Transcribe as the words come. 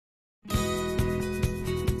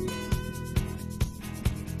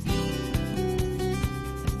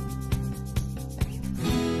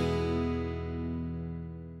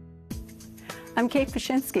I'm Kate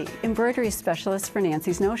Bashynski, embroidery specialist for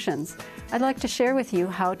Nancy's Notions. I'd like to share with you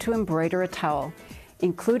how to embroider a towel,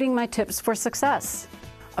 including my tips for success.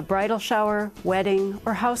 A bridal shower, wedding,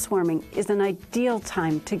 or housewarming is an ideal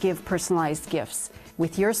time to give personalized gifts.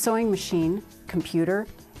 With your sewing machine, computer,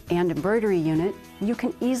 and embroidery unit, you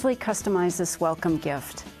can easily customize this welcome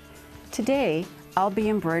gift. Today, I'll be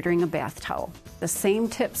embroidering a bath towel. The same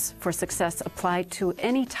tips for success apply to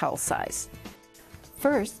any towel size.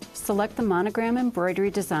 First, select the Monogram embroidery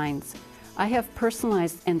designs. I have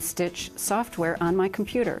personalized and stitched software on my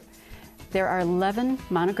computer. There are 11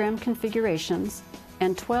 Monogram configurations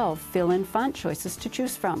and 12 fill-in font choices to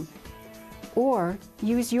choose from. Or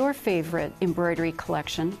use your favorite embroidery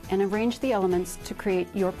collection and arrange the elements to create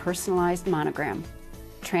your personalized monogram.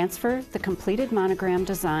 Transfer the completed monogram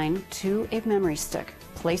design to a memory stick.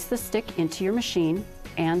 Place the stick into your machine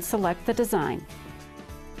and select the design.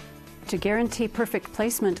 To guarantee perfect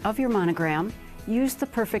placement of your monogram, use the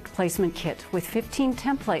Perfect Placement Kit with 15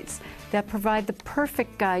 templates that provide the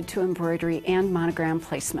perfect guide to embroidery and monogram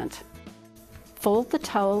placement. Fold the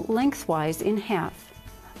towel lengthwise in half.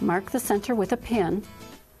 Mark the center with a pin.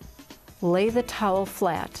 Lay the towel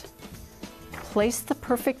flat. Place the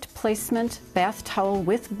Perfect Placement bath towel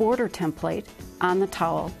with border template on the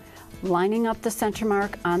towel, lining up the center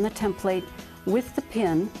mark on the template with the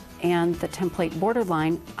pin and the template border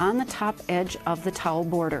line on the top edge of the towel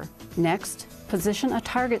border. Next, position a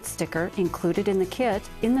target sticker included in the kit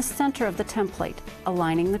in the center of the template,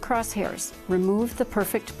 aligning the crosshairs. Remove the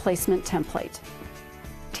Perfect Placement template.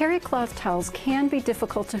 Terry cloth towels can be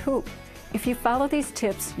difficult to hoop. If you follow these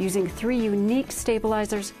tips using 3 unique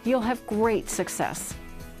stabilizers, you'll have great success.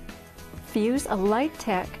 Fuse a light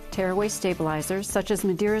tack tearaway stabilizer, such as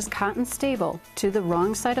Madeira's Cotton Stable, to the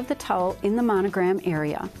wrong side of the towel in the monogram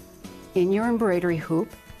area. In your embroidery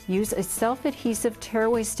hoop, use a self-adhesive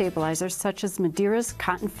tearaway stabilizer such as Madeira's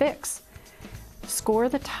Cotton Fix. Score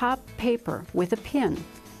the top paper with a pin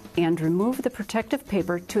and remove the protective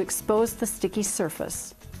paper to expose the sticky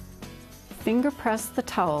surface. Finger press the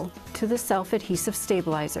towel to the self-adhesive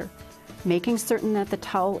stabilizer, making certain that the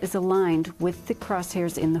towel is aligned with the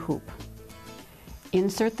crosshairs in the hoop.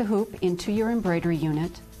 Insert the hoop into your embroidery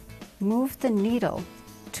unit. Move the needle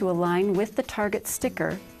to align with the target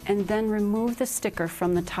sticker and then remove the sticker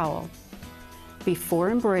from the towel. Before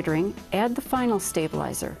embroidering, add the final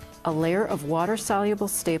stabilizer, a layer of water-soluble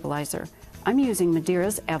stabilizer. I'm using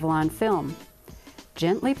Madeira's Avalon film.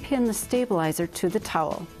 Gently pin the stabilizer to the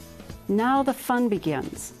towel. Now the fun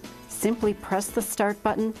begins. Simply press the start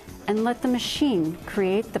button and let the machine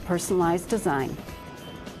create the personalized design.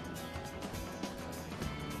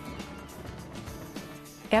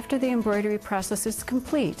 After the embroidery process is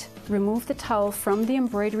complete, remove the towel from the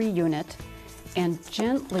embroidery unit and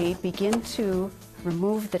gently begin to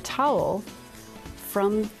remove the towel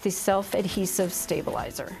from the self-adhesive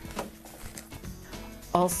stabilizer.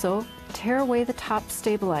 Also, tear away the top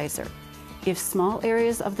stabilizer. If small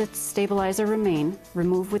areas of the stabilizer remain,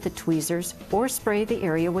 remove with the tweezers or spray the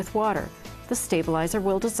area with water. The stabilizer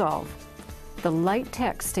will dissolve. The light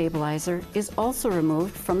tack stabilizer is also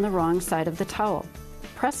removed from the wrong side of the towel.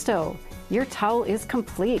 Presto! Your towel is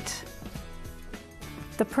complete!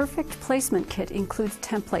 The Perfect Placement Kit includes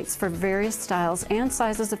templates for various styles and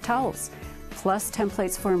sizes of towels, plus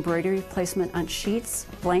templates for embroidery placement on sheets,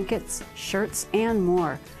 blankets, shirts, and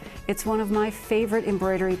more. It's one of my favorite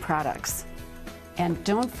embroidery products. And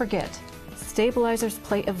don't forget, stabilizers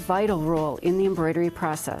play a vital role in the embroidery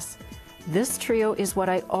process. This trio is what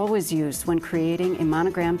I always use when creating a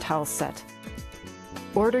monogram towel set.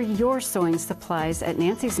 Order your sewing supplies at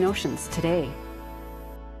Nancy's Notions today.